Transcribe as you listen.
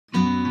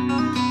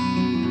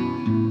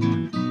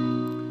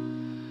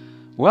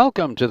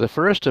Welcome to the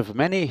first of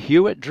many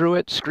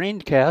Hewitt-Drew-it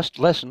screencast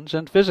lessons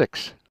in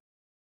physics.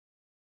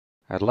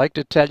 I'd like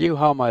to tell you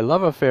how my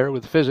love affair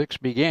with physics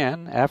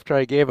began after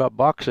I gave up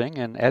boxing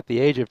and at the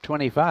age of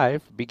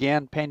 25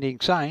 began painting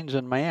signs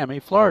in Miami,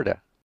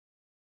 Florida.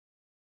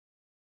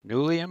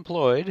 Newly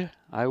employed,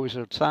 I was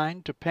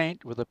assigned to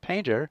paint with a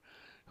painter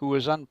who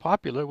was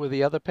unpopular with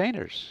the other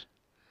painters.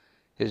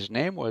 His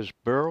name was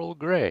Burl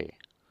Gray,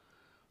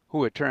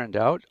 who it turned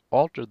out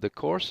altered the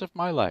course of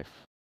my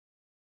life.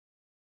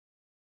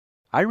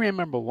 I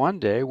remember one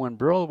day when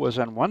Burl was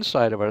on one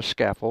side of our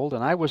scaffold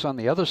and I was on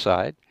the other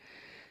side,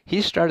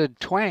 he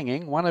started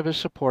twanging one of his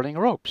supporting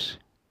ropes.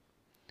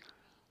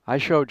 I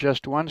show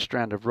just one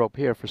strand of rope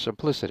here for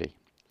simplicity.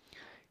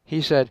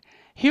 He said,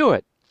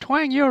 "Hewitt,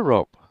 twang your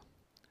rope."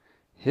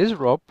 His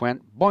rope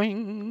went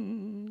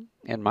boing,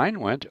 and mine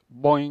went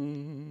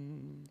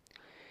boing.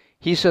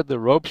 He said the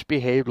ropes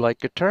behaved like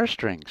guitar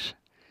strings,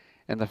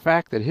 and the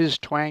fact that his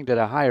twanged at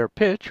a higher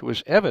pitch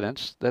was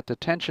evidence that the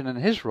tension in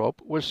his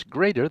rope was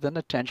greater than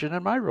the tension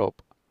in my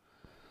rope.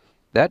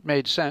 That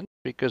made sense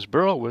because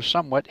Burl was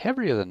somewhat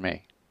heavier than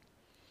me.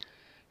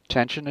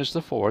 Tension is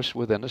the force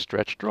within a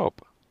stretched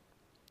rope.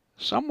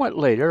 Somewhat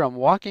later, I'm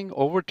walking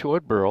over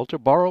toward Burl to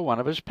borrow one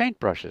of his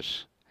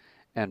paintbrushes,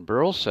 and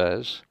Burl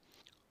says,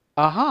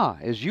 "Aha,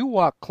 as you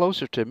walk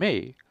closer to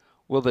me,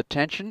 will the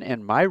tension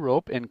in my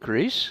rope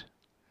increase?"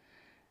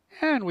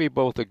 And we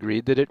both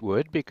agreed that it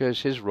would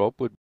because his rope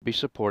would be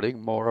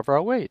supporting more of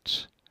our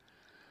weights.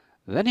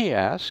 Then he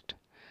asked,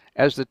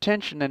 "As the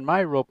tension in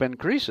my rope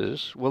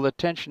increases, will the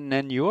tension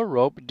in your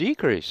rope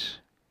decrease?"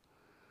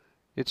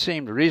 It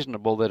seemed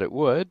reasonable that it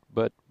would,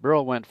 but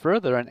Burl went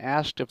further and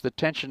asked if the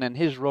tension in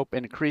his rope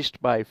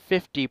increased by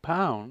 50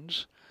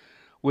 pounds,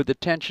 would the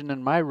tension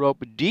in my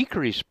rope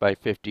decrease by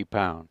 50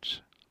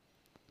 pounds?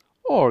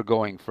 Or,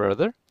 going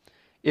further,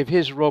 if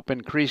his rope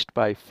increased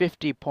by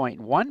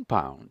 50.1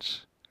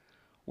 pounds,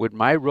 would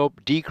my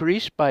rope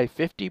decrease by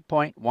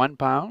 50.1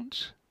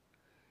 pounds?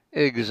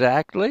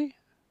 Exactly.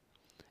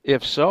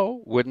 If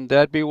so, wouldn't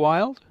that be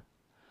wild?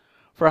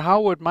 For how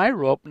would my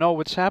rope know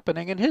what's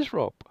happening in his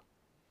rope?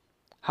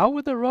 How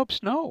would the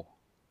ropes know?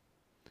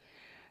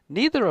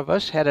 Neither of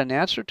us had an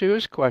answer to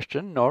his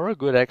question nor a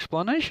good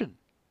explanation.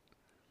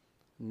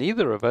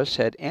 Neither of us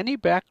had any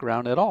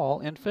background at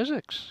all in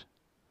physics.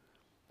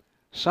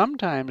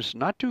 Sometimes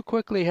not too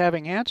quickly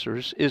having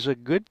answers is a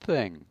good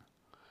thing.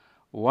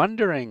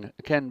 Wondering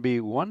can be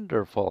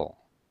wonderful.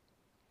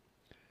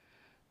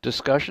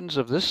 Discussions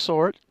of this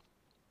sort,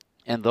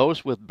 and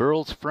those with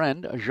Burl's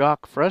friend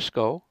Jacques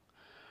Fresco,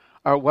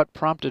 are what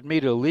prompted me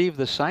to leave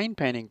the sign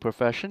painting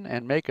profession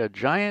and make a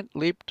giant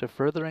leap to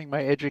furthering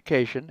my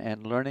education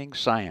and learning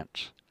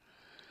science.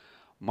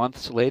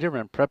 Months later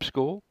in prep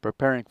school,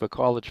 preparing for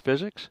college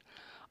physics,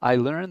 I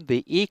learned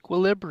the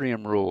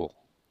equilibrium rule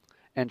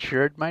and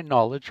shared my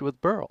knowledge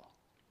with Burl.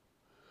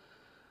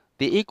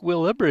 The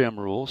equilibrium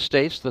rule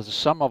states that the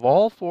sum of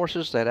all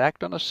forces that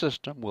act on a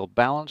system will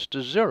balance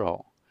to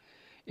zero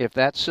if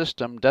that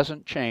system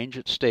doesn't change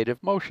its state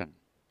of motion,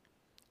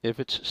 if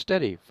it's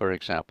steady, for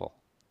example.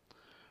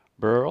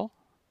 Burl,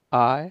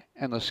 I,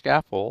 and the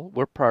scaffold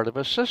were part of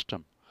a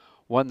system,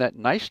 one that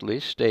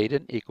nicely stayed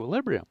in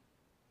equilibrium.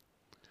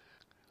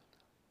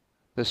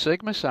 The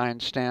sigma sign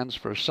stands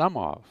for sum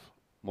of.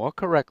 More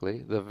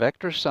correctly, the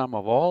vector sum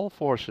of all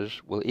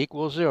forces will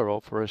equal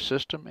zero for a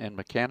system in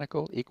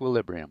mechanical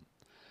equilibrium.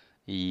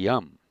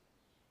 Yum.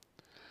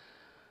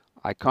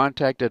 I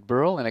contacted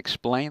Burl and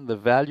explained the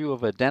value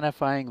of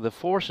identifying the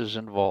forces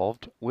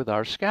involved with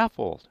our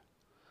scaffold.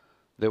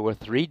 There were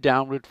 3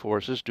 downward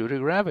forces due to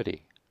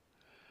gravity.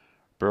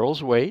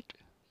 Burl's weight,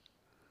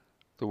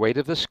 the weight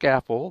of the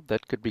scaffold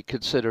that could be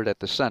considered at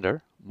the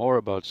center, more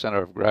about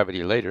center of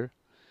gravity later,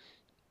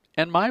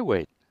 and my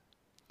weight.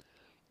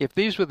 If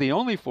these were the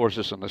only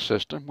forces in the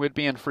system, we'd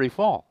be in free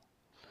fall.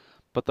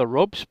 But the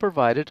ropes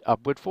provided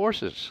upward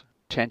forces,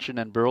 tension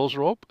in Burl's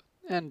rope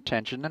and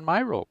tension in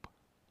my rope.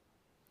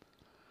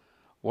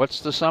 What's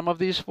the sum of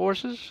these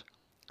forces?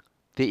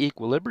 The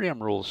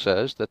equilibrium rule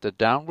says that the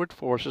downward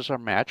forces are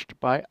matched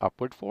by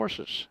upward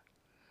forces.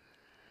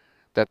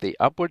 That the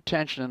upward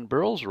tension in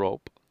Burl's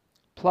rope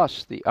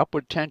plus the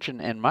upward tension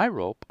in my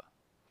rope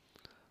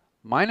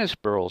minus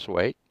Burl's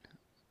weight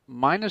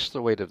minus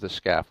the weight of the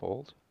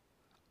scaffold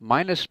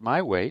minus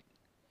my weight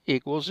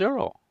equals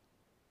 0.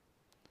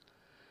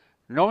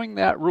 Knowing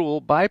that rule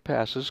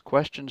bypasses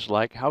questions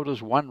like how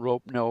does one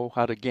rope know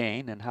how to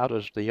gain and how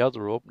does the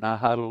other rope know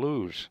how to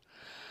lose.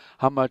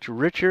 How much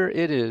richer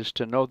it is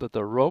to know that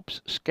the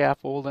ropes,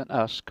 scaffold, and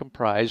us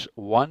comprise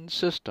one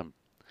system.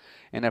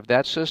 And if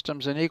that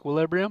system's in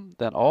equilibrium,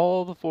 then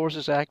all the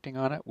forces acting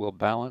on it will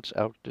balance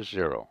out to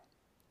 0.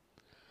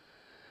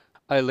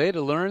 I later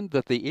learned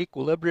that the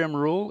equilibrium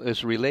rule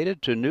is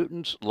related to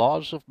Newton's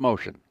laws of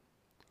motion.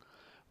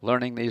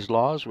 Learning these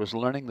laws was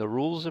learning the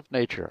rules of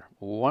nature,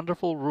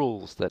 wonderful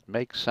rules that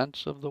make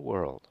sense of the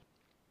world.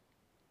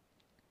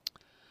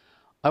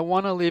 I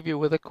want to leave you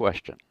with a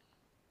question.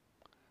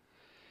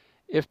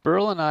 If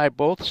Burl and I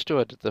both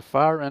stood at the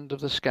far end of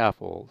the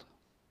scaffold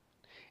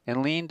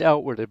and leaned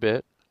outward a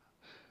bit,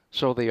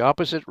 so the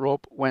opposite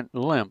rope went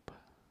limp,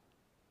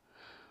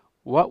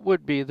 what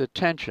would be the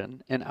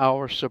tension in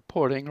our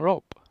supporting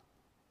rope?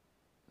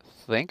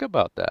 Think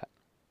about that.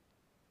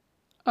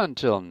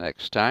 Until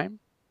next time,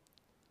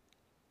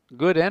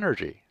 good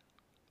energy.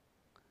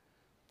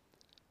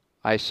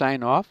 I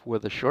sign off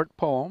with a short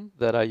poem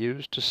that I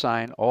use to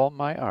sign all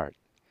my art.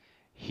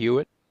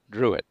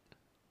 Hewitt-Drew-it.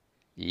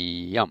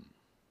 Yum.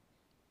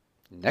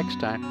 Next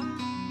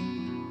time.